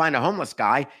goes to find a homeless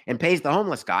guy and pays the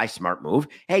homeless guy, smart move,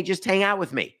 hey, just hang out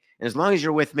with me. And as long as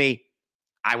you're with me,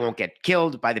 I won't get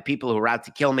killed by the people who are out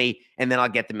to kill me, and then I'll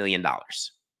get the $1 million.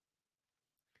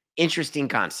 Interesting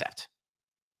concept.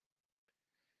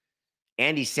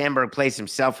 Andy Samberg plays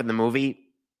himself in the movie.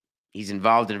 He's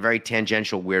involved in a very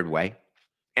tangential, weird way.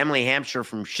 Emily Hampshire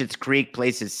from Schitt's Creek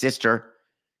plays his sister,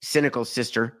 cynical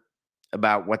sister,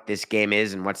 about what this game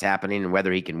is and what's happening and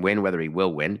whether he can win, whether he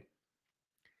will win.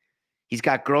 He's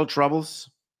got girl troubles.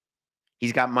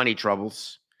 He's got money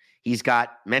troubles. He's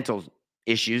got mental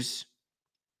issues.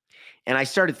 And I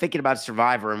started thinking about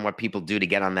Survivor and what people do to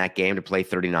get on that game to play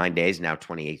 39 days, now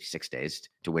 26 days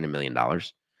to win $1 million.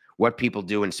 What people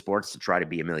do in sports to try to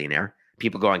be a millionaire.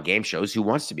 People go on game shows. Who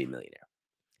wants to be a millionaire?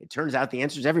 It turns out the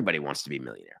answer is everybody wants to be a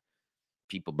millionaire.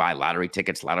 People buy lottery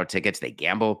tickets, lotto tickets. They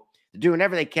gamble. They're doing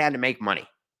whatever they can to make money.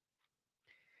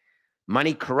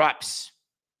 Money corrupts.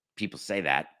 People say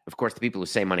that. Of course, the people who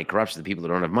say money corrupts are the people who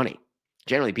don't have money.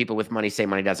 Generally, people with money say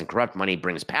money doesn't corrupt. Money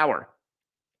brings power.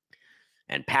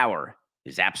 And power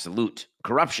is absolute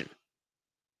corruption.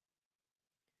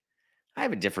 I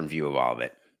have a different view of all of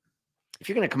it. If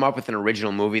you're going to come up with an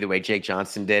original movie the way Jake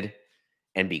Johnson did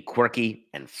and be quirky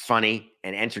and funny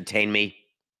and entertain me,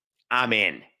 I'm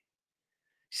in.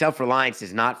 Self-reliance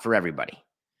is not for everybody.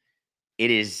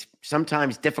 It is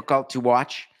sometimes difficult to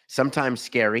watch, sometimes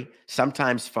scary,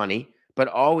 sometimes funny, but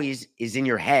always is in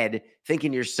your head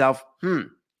thinking to yourself, the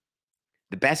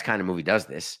best kind of movie does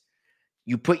this.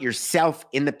 You put yourself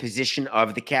in the position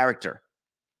of the character.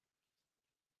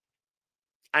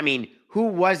 I mean, who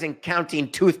wasn't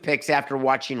counting toothpicks after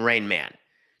watching Rain Man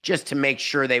just to make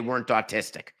sure they weren't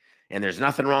autistic? And there's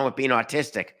nothing wrong with being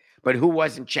autistic, but who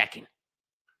wasn't checking?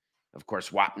 Of course,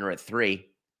 Wapner at 3.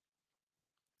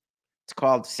 It's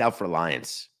called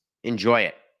self-reliance. Enjoy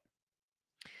it.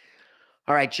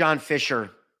 All right, John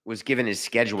Fisher was given his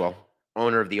schedule,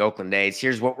 owner of the Oakland A's.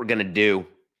 Here's what we're going to do.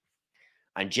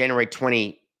 On January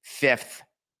 25th,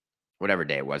 whatever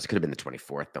day it was, it could have been the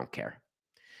 24th, don't care.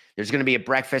 There's going to be a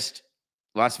breakfast,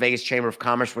 Las Vegas Chamber of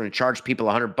Commerce. We're going to charge people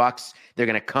 $100. They're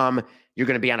going to come. You're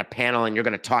going to be on a panel, and you're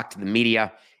going to talk to the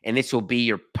media, and this will be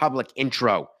your public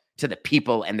intro to the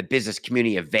people and the business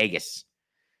community of Vegas.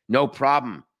 No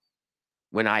problem.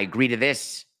 When I agree to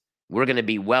this, we're going to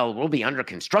be we'll be under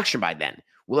construction by then.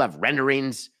 We'll have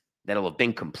renderings that'll have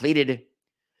been completed.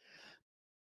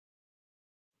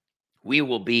 We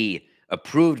will be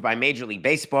approved by Major League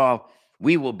Baseball.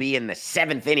 We will be in the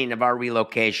 7th inning of our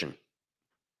relocation.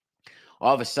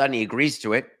 All of a sudden, he agrees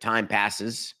to it. Time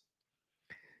passes.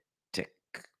 Tick,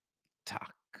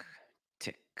 tock,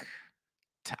 tick,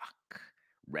 tock.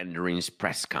 Renderings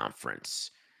press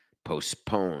conference.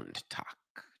 Postponed. Tock,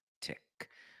 tick.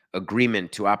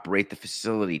 Agreement to operate the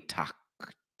facility. Tock,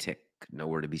 tick.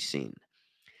 Nowhere to be seen.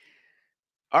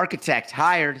 Architect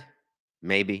hired.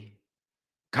 Maybe.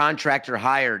 Contractor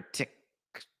hired. Tick,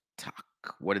 tock.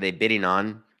 What are they bidding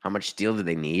on? How much steel do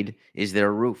they need? Is there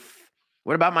a roof?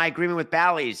 What about my agreement with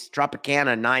Bally's?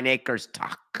 Tropicana, 9 acres.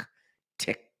 Tock,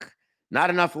 tick. Not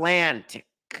enough land. Tick,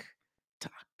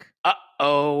 tock.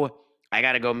 Uh-oh. I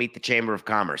got to go meet the Chamber of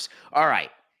Commerce. All right.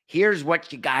 Here's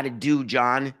what you got to do,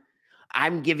 John.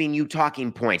 I'm giving you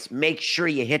talking points. Make sure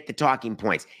you hit the talking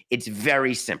points. It's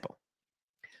very simple.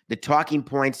 The talking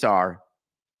points are,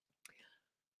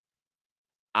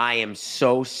 I am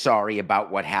so sorry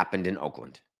about what happened in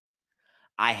Oakland.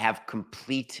 I have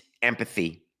complete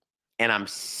empathy, and I'm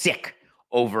sick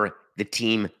over the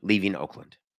team leaving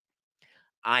Oakland.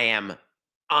 I am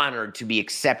honored to be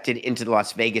accepted into the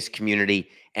Las Vegas community,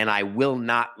 and I will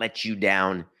not let you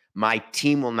down. My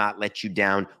team will not let you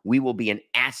down. We will be an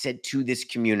asset to this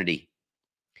community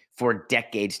for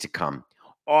decades to come.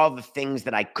 All the things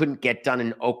that I couldn't get done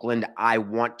in Oakland, I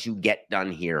want to get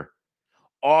done here.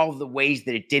 All the ways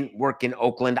that it didn't work in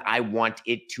Oakland, I want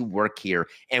it to work here.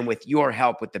 And with your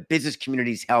help, with the business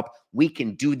community's help, we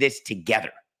can do this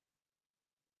together.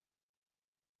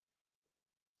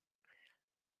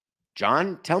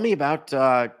 John, tell me about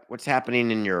what's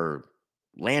happening in your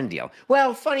land deal.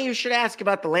 Well, funny you should ask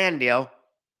about the land deal.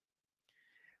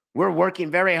 We're working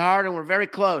very hard and we're very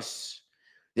close.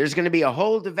 There's going to be a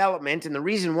whole development. And the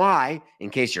reason why, in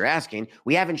case you're asking,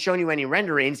 we haven't shown you any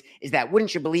renderings is that,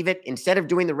 wouldn't you believe it, instead of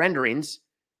doing the renderings,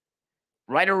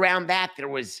 right around that, there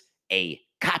was a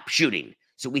cop shooting.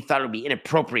 So we thought it would be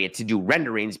inappropriate to do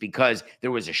renderings because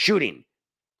there was a shooting.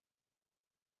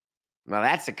 Well,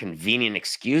 that's a convenient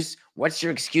excuse. What's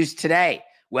your excuse today?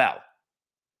 Well,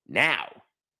 now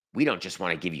we don't just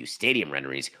want to give you stadium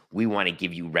renderings. We want to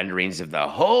give you renderings of the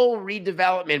whole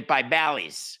redevelopment by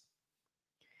Bally's.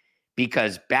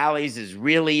 Because Bally's is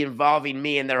really involving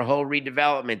me in their whole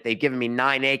redevelopment. They've given me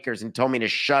 9 acres and told me to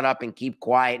shut up and keep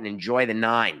quiet and enjoy the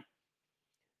 9.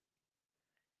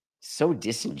 So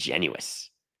disingenuous.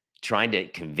 Trying to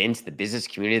convince the business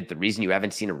community that the reason you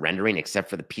haven't seen a rendering, except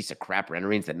for the piece of crap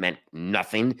renderings that meant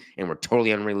nothing and were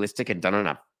totally unrealistic and done on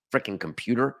a freaking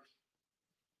computer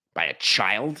by a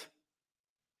child.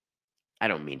 I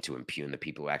don't mean to impugn the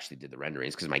people who actually did the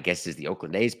renderings, because my guess is the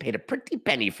Oakland A's paid a pretty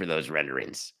penny for those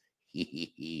renderings.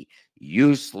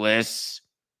 Useless.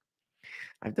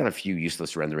 I've done a few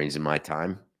useless renderings in my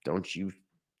time. Don't you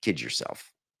kid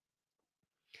yourself.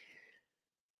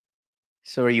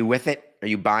 So are you with it? Are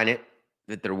you buying it?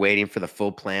 That they're waiting for the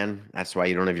full plan? That's why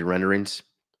you don't have your renderings?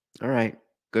 All right.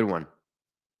 Good one.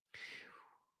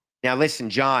 Now, listen,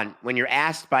 John, when you're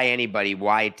asked by anybody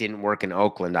why it didn't work in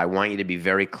Oakland, I want you to be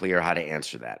very clear how to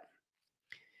answer that.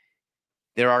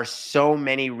 There are so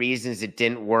many reasons it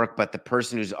didn't work, but the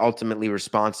person who's ultimately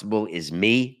responsible is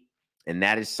me. And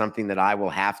that is something that I will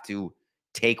have to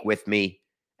take with me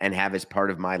and have as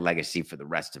part of my legacy for the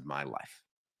rest of my life.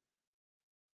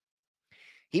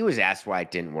 He was asked why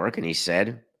it didn't work, and he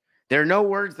said, there are no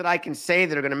words that I can say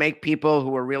that are going to make people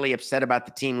who are really upset about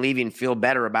the team leaving feel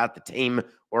better about the team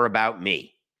or about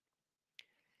me.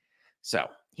 So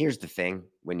here's the thing.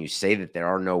 When you say that there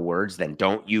are no words, then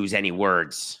don't use any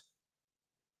words.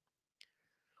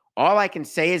 All I can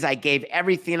say is I gave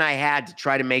everything I had to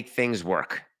try to make things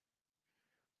work.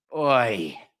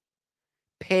 Oy.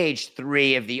 Page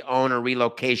 3 of the owner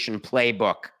relocation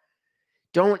playbook.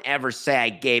 Don't ever say I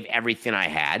gave everything I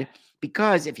had,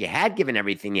 because if you had given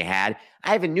everything you had,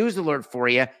 I have a news alert for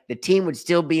you. The team would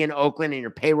still be in Oakland and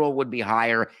your payroll would be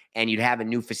higher and you'd have a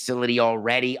new facility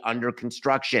already under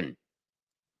construction.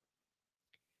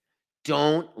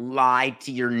 Don't lie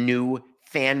to your new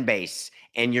fan base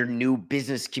and your new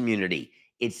business community.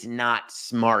 It's not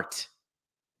smart.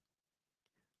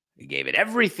 I gave it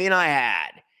everything I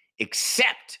had,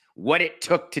 except what it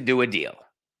took to do a deal.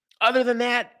 Other than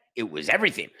that, it was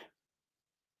everything.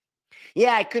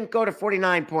 Yeah, I couldn't go to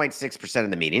 49.6% of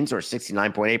the meetings or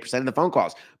 69.8% of the phone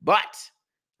calls, but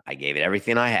I gave it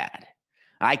everything I had.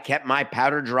 I kept my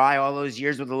powder dry all those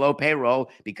years with a low payroll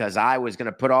because I was going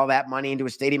to put all that money into a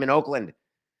stadium in Oakland.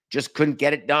 Just couldn't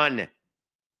get it done.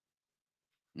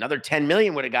 Another 10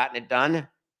 million would have gotten it done.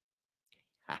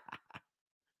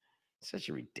 Such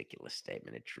a ridiculous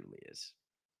statement. It truly is.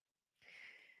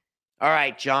 All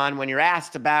right, John, when you're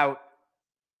asked about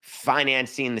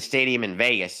financing the stadium in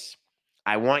Vegas,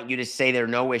 I want you to say there are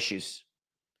no issues.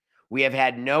 We have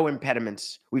had no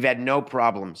impediments. We've had no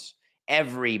problems.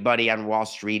 Everybody on Wall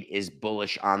Street is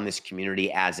bullish on this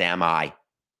community, as am I.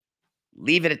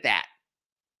 Leave it at that.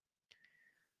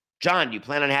 John, do you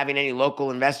plan on having any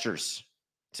local investors?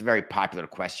 It's a very popular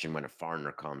question when a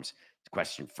foreigner comes. It's a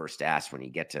question first asked when you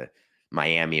get to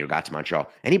Miami or got to Montreal.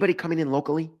 Anybody coming in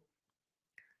locally?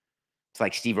 It's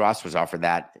like Steve Ross was offered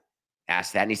that,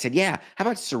 asked that, and he said, yeah, how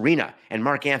about Serena and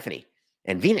Mark Anthony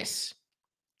and Venus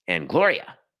and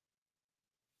Gloria?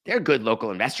 They're good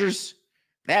local investors.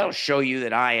 That'll show you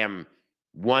that I am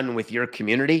one with your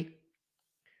community.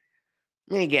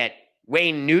 I'm going to get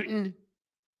Wayne Newton,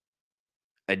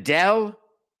 Adele,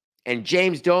 and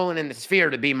James Dolan and the Sphere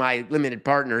to be my limited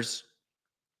partners.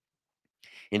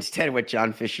 Instead, what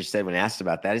John Fisher said when asked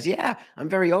about that is, yeah, I'm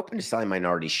very open to selling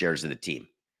minority shares of the team.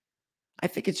 I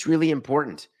think it's really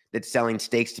important that selling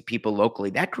stakes to people locally,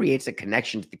 that creates a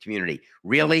connection to the community.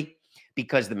 Really?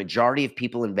 Because the majority of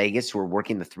people in Vegas who are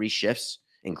working the 3 shifts,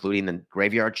 including the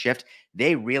graveyard shift,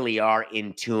 they really are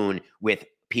in tune with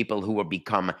people who will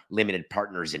become limited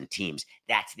partners in teams.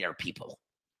 That's their people.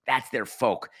 That's their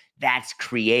folk. That's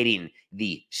creating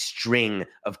the string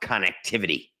of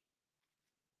connectivity.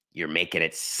 You're making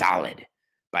it solid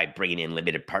by bringing in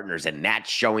limited partners, and that's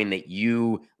showing that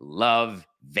you love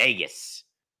Vegas.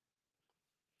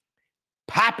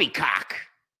 Poppycock.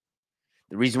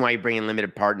 The reason why you bring in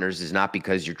limited partners is not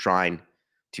because you're trying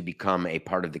to become a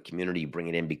part of the community. You bring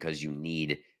it in because you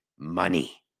need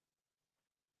money.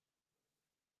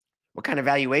 What kind of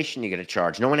valuation are you going to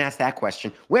charge? No one asked that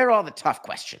question. Where are all the tough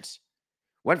questions?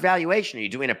 What valuation? Are you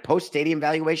doing a post-stadium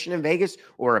valuation in Vegas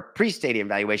or a pre-stadium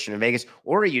valuation in Vegas?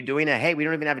 Or are you doing a, hey, we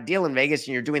don't even have a deal in Vegas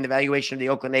and you're doing the valuation of the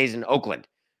Oakland A's in Oakland?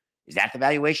 Is that the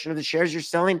valuation of the shares you're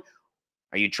selling?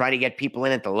 Are you trying to get people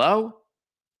in at the low?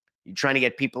 You're trying to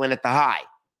get people in at the high.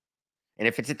 And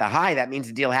if it's at the high, that means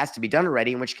the deal has to be done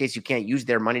already, in which case you can't use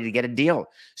their money to get a deal.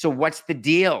 So what's the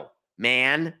deal,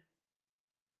 man?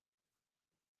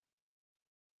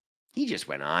 He just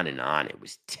went on and on. It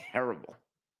was terrible.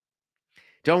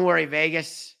 Don't worry,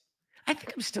 Vegas. I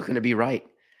think I'm still going to be right.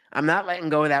 I'm not letting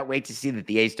go of that wait to see that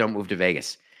the A's don't move to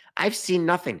Vegas. I've seen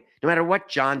nothing. No matter what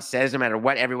John says, no matter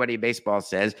what everybody in baseball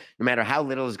says, no matter how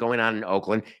little is going on in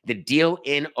Oakland, the deal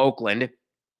in Oakland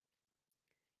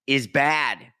is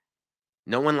bad.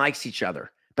 No one likes each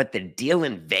other. But the deal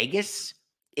in Vegas,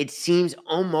 it seems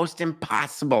almost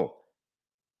impossible.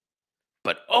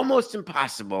 But almost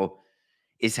impossible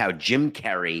is how Jim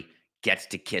Carrey gets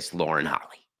to kiss Lauren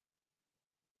Holly.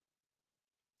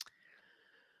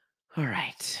 All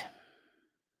right.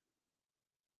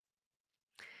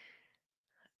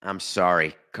 I'm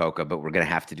sorry, Coca, but we're going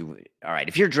to have to do it. All right.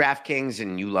 If you're DraftKings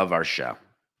and you love our show,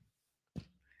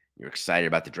 you're excited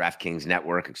about the DraftKings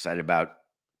network, excited about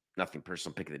Nothing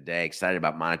Personal Pick of the Day, excited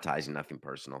about monetizing Nothing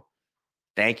Personal.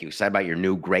 Thank you. Excited about your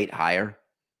new great hire.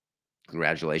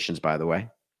 Congratulations, by the way.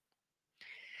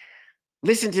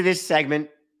 Listen to this segment,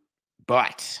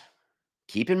 but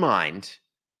keep in mind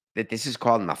that this is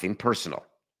called Nothing Personal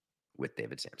with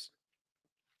David Sampson.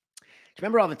 Do you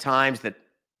remember all the times that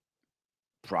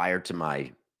prior to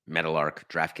my Meadowlark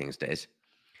DraftKings days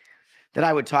that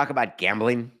I would talk about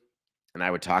gambling and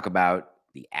I would talk about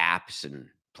the apps and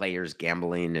players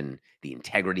gambling and the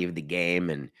integrity of the game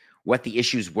and what the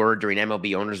issues were during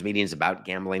MLB owners meetings about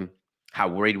gambling, how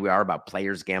worried we are about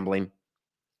players gambling,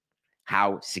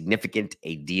 how significant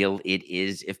a deal it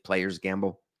is if players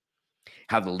gamble,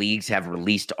 how the leagues have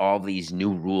released all these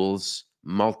new rules,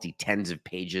 multi-tens of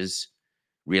pages.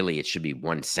 Really, it should be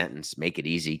one sentence. Make it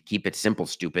easy. Keep it simple,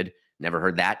 stupid. Never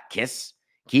heard that? Kiss?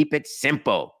 Keep it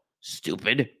simple,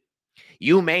 stupid.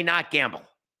 You may not gamble.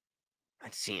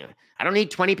 Let's see. I don't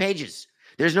need 20 pages.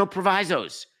 There's no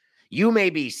provisos. You may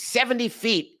be 70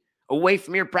 feet away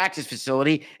from your practice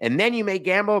facility, and then you may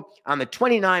gamble on the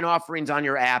 29 offerings on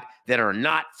your app that are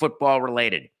not football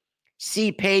related.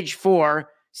 See page 4,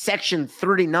 section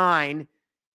 39,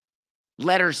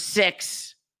 letter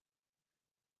 6,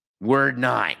 word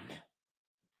 9.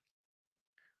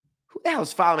 Who the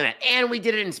hell's following that? And we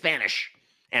did it in Spanish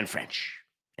and French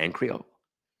and Creole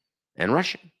and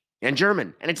Russian and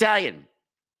German and Italian.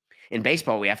 In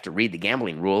baseball, we have to read the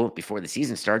gambling rule before the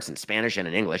season starts in Spanish and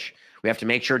in English. We have to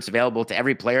make sure it's available to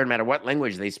every player, no matter what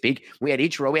language they speak. We had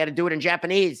Ichiro. We had to do it in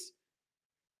Japanese.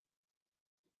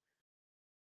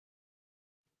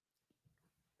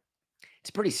 It's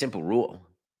a pretty simple rule.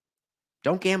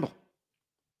 Don't gamble.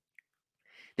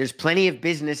 There's plenty of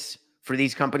business for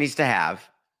these companies to have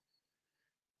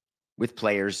with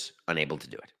players unable to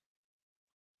do it.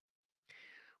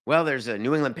 Well, there's a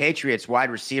New England Patriots wide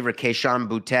receiver, Kayshon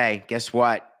Boutte. Guess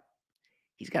what?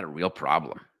 He's got a real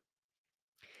problem.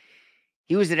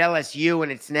 He was at LSU,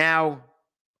 and it's now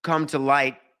come to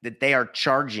light that they are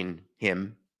charging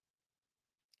him,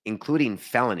 including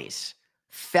felonies,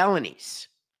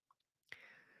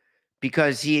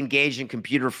 because he engaged in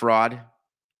computer fraud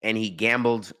and he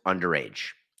gambled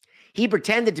underage. He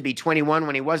pretended to be 21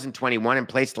 when he wasn't 21 and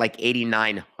placed like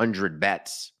 8,900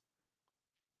 bets.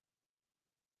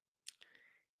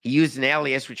 He used an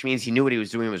alias, which means he knew what he was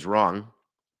doing was wrong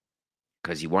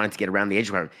because he wanted to get around the age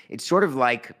requirement. It's sort of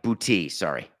like Boutte,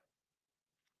 sorry.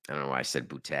 I don't know why I said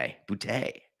Boutte.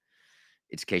 Boutte.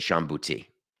 It's Kayshon Boutte.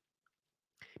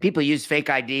 People use fake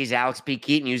IDs. Alex P.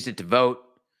 Keaton used it to vote.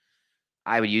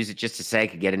 I would use it just to say I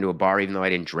could get into a bar even though I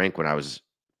didn't drink when I was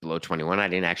below 21. I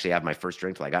didn't actually have my first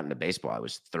drink till I got into baseball. I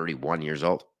was 31 years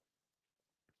old.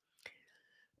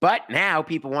 But now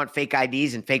people want fake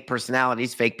IDs and fake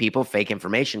personalities, fake people, fake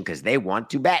information because they want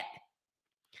to bet.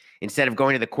 Instead of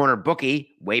going to the corner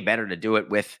bookie, way better to do it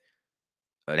with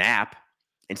an app.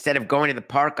 Instead of going to the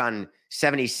park on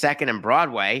 72nd and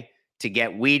Broadway to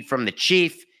get weed from the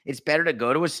chief, it's better to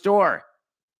go to a store.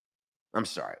 I'm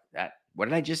sorry. What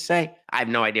did I just say? I have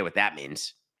no idea what that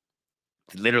means.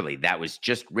 Literally, that was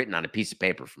just written on a piece of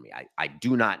paper for me. I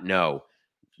do not know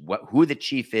who the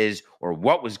chief is or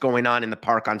what was going on in the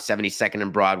park on 72nd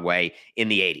and Broadway in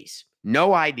the 80s.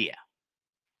 No idea.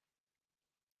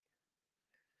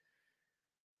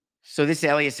 So this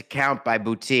alias account by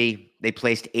Booty, they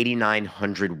placed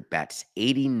 8,900 bets.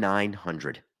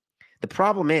 8,900. The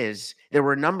problem is there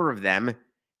were a number of them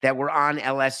that were on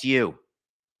LSU.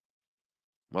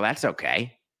 Well, that's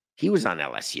okay. He was on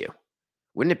LSU.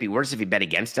 Wouldn't it be worse if he bet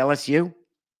against LSU?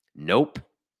 Nope.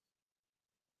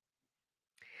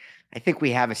 I think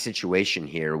we have a situation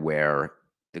here where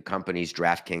the companies,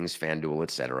 DraftKings, FanDuel,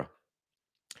 etc.,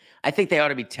 I think they ought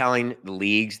to be telling the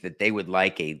leagues that they would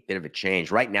like a bit of a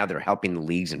change. Right now, they're helping the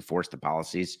leagues enforce the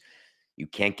policies. You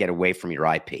can't get away from your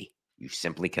IP. You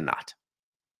simply cannot.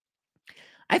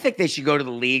 I think they should go to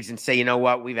the leagues and say, you know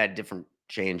what, we've had different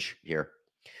change here.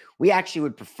 We actually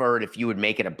would prefer it if you would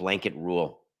make it a blanket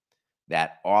rule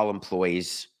that all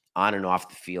employees on and off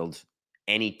the field,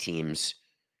 any teams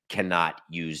cannot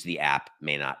use the app,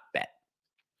 may not bet.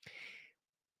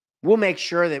 We'll make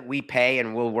sure that we pay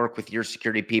and we'll work with your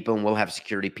security people and we'll have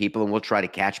security people and we'll try to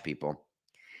catch people.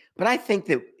 But I think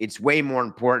that it's way more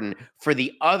important for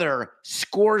the other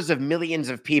scores of millions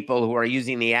of people who are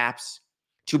using the apps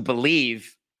to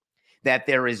believe that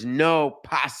there is no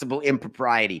possible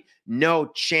impropriety, no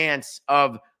chance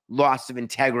of loss of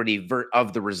integrity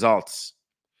of the results.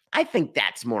 I think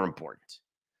that's more important.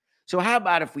 So how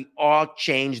about if we all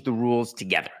change the rules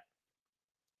together?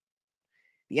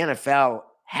 The NFL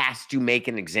has to make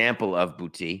an example of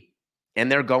Booty,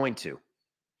 and they're going to.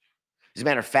 As a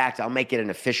matter of fact, I'll make it an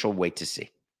official wait to see.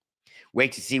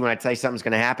 Wait to see when I tell you something's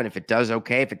going to happen. If it does,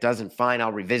 okay. If it doesn't, fine,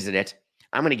 I'll revisit it.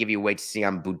 I'm going to give you a wait to see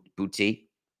on Booty.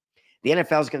 The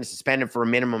NFL is going to suspend him for a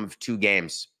minimum of 2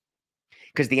 games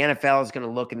because the NFL is going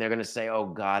to look and they're going to say, oh,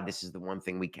 God, this is the one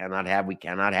thing we cannot have. We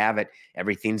cannot have it.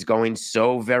 Everything's going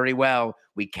so very well.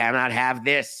 We cannot have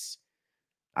this.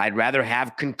 I'd rather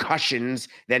have concussions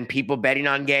than people betting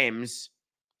on games.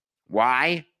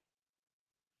 Why?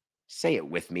 Say it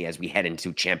with me as we head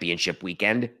into championship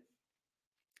weekend.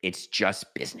 It's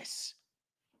just business.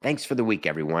 Thanks for the week,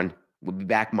 everyone. We'll be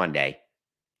back Monday.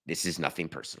 This is nothing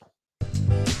personal.